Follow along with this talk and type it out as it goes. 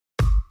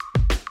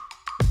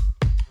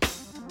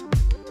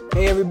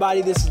Hey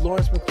everybody, this is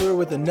McClure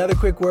with another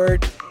quick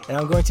word, and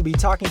I'm going to be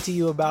talking to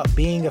you about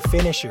being a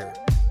finisher.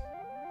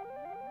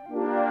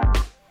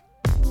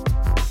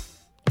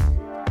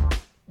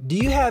 Do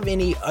you have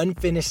any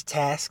unfinished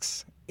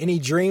tasks? Any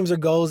dreams or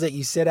goals that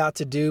you set out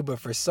to do, but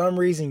for some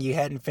reason you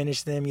hadn't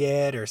finished them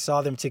yet or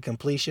saw them to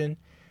completion?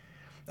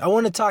 I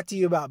want to talk to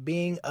you about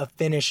being a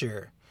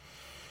finisher.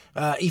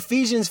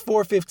 Ephesians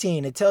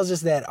 4:15, it tells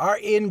us that our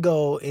end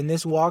goal in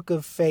this walk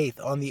of faith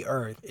on the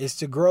earth is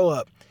to grow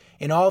up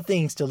in all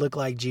things to look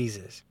like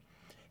Jesus.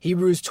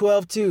 Hebrews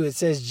 12:2, it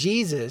says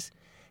Jesus,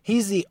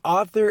 he's the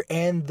author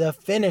and the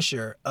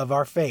finisher of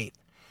our faith.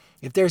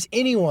 If there's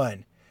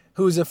anyone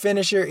who's a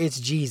finisher, it's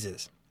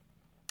Jesus.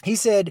 He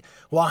said,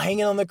 while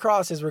hanging on the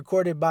cross, as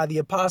recorded by the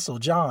apostle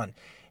John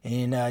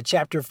in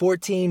chapter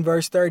 14,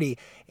 verse 30,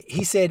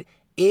 he said,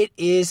 "It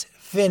is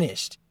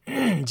finished."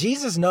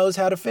 Jesus knows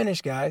how to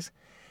finish, guys.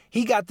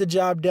 He got the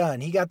job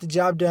done. He got the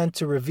job done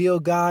to reveal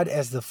God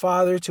as the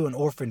Father to an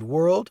orphaned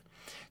world,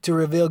 to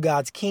reveal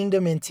God's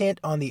kingdom intent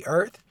on the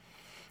earth,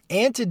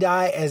 and to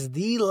die as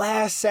the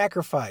last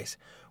sacrifice,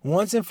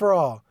 once and for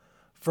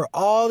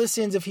all the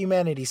sins of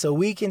humanity, so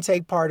we can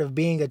take part of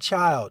being a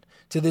child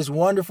to this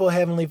wonderful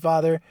Heavenly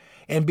Father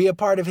and be a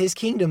part of His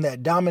kingdom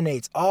that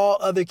dominates all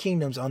other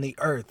kingdoms on the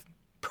earth.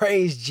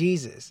 Praise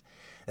Jesus.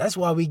 That's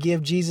why we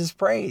give Jesus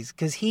praise,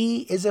 because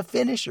He is a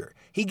finisher.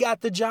 He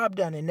got the job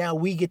done, and now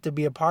we get to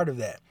be a part of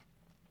that.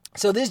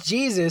 So this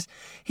Jesus,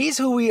 He's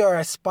who we are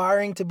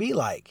aspiring to be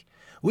like.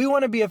 We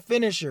want to be a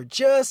finisher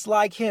just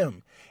like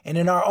Him. And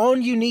in our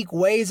own unique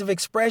ways of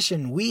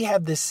expression, we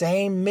have the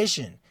same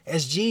mission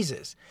as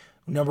Jesus.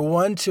 Number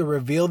one, to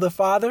reveal the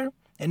Father.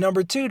 And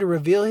number two, to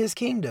reveal His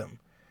kingdom.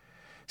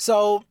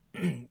 So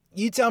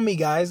you tell me,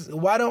 guys,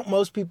 why don't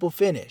most people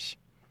finish?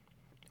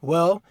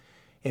 Well,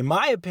 in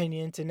my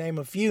opinion, to name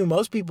a few,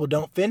 most people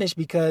don't finish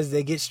because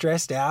they get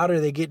stressed out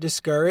or they get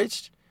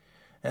discouraged.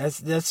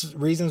 That's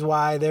reasons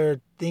why there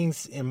are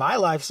things in my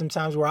life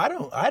sometimes where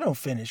I don't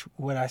finish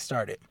what I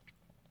started.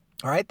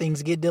 All right,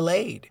 things get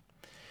delayed.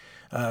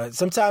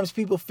 Sometimes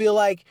people feel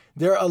like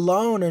they're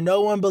alone or no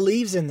one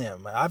believes in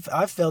them.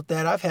 I've felt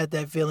that. I've had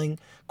that feeling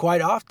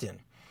quite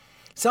often.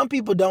 Some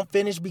people don't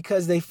finish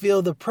because they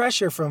feel the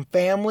pressure from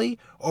family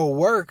or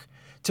work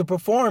to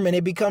perform, and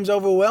it becomes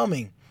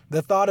overwhelming.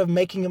 The thought of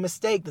making a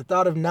mistake, the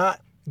thought of not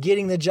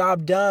getting the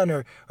job done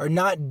or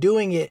not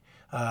doing it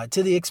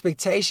to the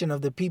expectation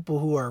of the people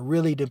who are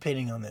really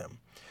depending on them.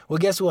 Well,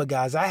 guess what,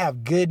 guys? I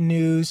have good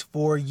news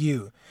for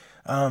you.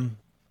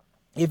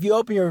 If you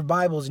open your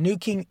Bibles,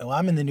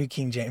 I'm in the New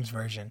King James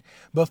Version,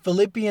 but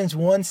Philippians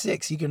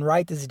 1:6, you can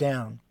write this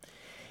down.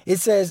 It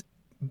says,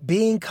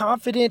 being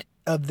confident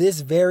of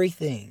this very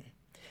thing,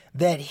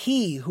 that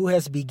He who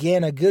has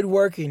began a good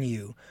work in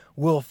you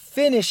will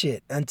finish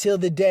it until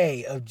the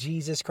day of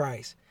Jesus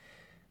Christ.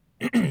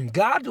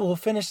 God will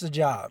finish the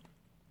job,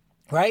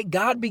 right?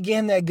 God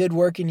began that good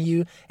work in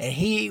you, and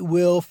He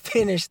will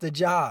finish the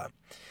job.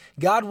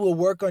 God will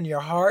work on your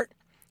heart.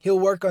 He'll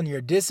work on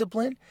your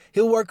discipline.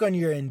 He'll work on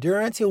your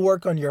endurance. He'll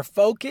work on your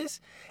focus.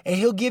 And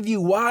He'll give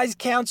you wise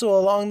counsel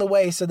along the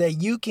way so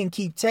that you can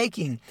keep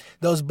taking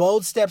those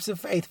bold steps of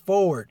faith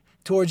forward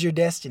towards your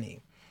destiny.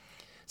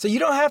 So you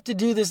don't have to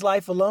do this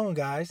life alone,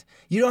 guys.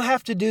 You don't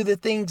have to do the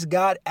things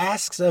God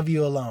asks of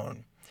you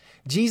alone.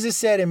 Jesus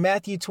said in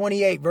Matthew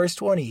 28, verse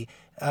 20,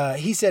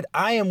 He said,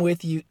 I am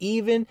with you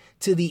even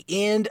to the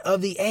end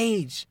of the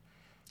age.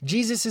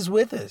 Jesus is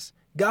with us.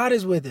 God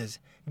is with us.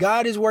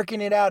 God is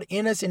working it out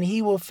in us, and He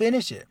will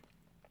finish it.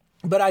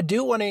 But I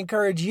do want to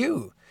encourage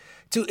you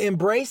to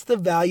embrace the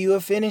value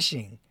of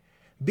finishing.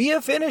 Be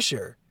a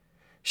finisher.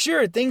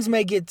 Sure, things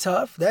may get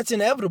tough. That's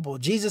inevitable.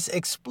 Jesus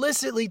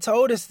explicitly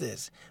told us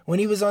this when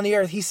He was on the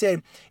earth. He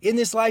said, in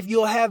this life,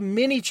 you'll have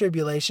many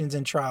tribulations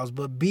and trials,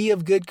 but be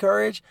of good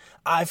courage.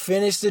 I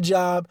finished the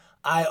job.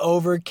 I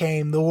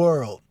overcame the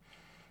world.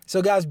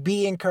 So guys,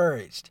 be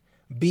encouraged.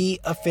 Be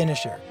a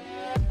finisher.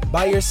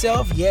 By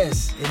yourself,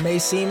 yes, it may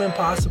seem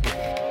impossible,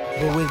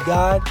 but with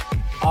God,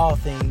 all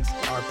things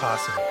are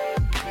possible.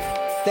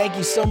 Thank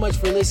you so much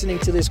for listening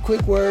to this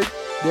quick word.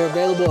 They're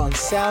available on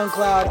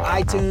SoundCloud,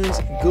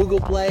 iTunes, Google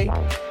Play.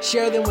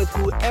 Share them with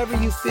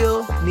whoever you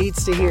feel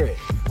needs to hear it.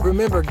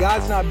 Remember,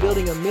 God's not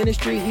building a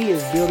ministry, He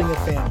is building a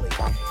family.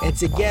 And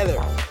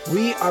together,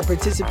 we are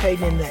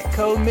participating in that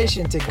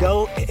co-mission to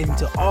go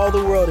into all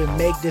the world and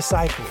make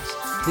disciples.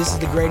 This is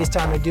the greatest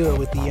time to do it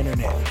with the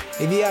internet.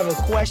 If you have a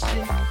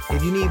question,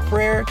 if you need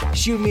prayer,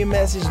 shoot me a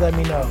message, let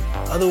me know.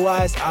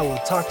 Otherwise, I will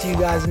talk to you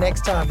guys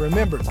next time.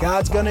 Remember,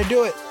 God's going to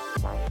do it.